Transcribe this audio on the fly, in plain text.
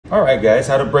All right, guys,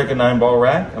 how to break a 9-ball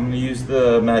rack. I'm gonna use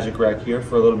the magic rack here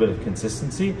for a little bit of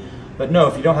consistency. But no,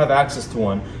 if you don't have access to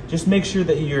one, just make sure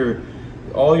that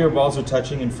all your balls are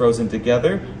touching and frozen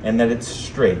together and that it's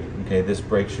straight. Okay, this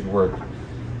break should work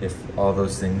if all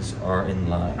those things are in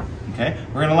line. Okay,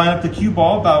 we're gonna line up the cue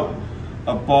ball about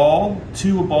a ball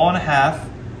to a ball and a half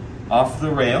off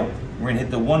the rail. We're gonna hit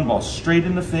the one ball straight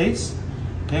in the face,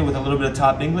 okay, with a little bit of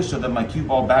top English so that my cue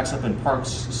ball backs up and parks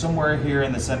somewhere here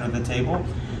in the center of the table.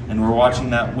 And we're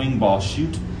watching that wing ball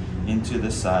shoot into the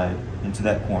side, into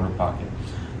that corner pocket.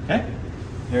 Okay?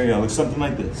 There you go, looks something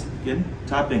like this. Good?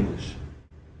 Top English.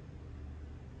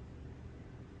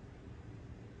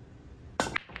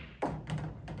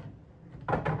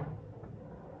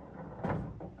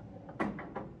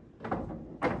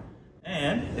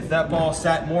 And if that ball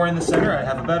sat more in the center, I'd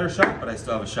have a better shot, but I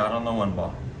still have a shot on the one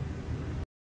ball.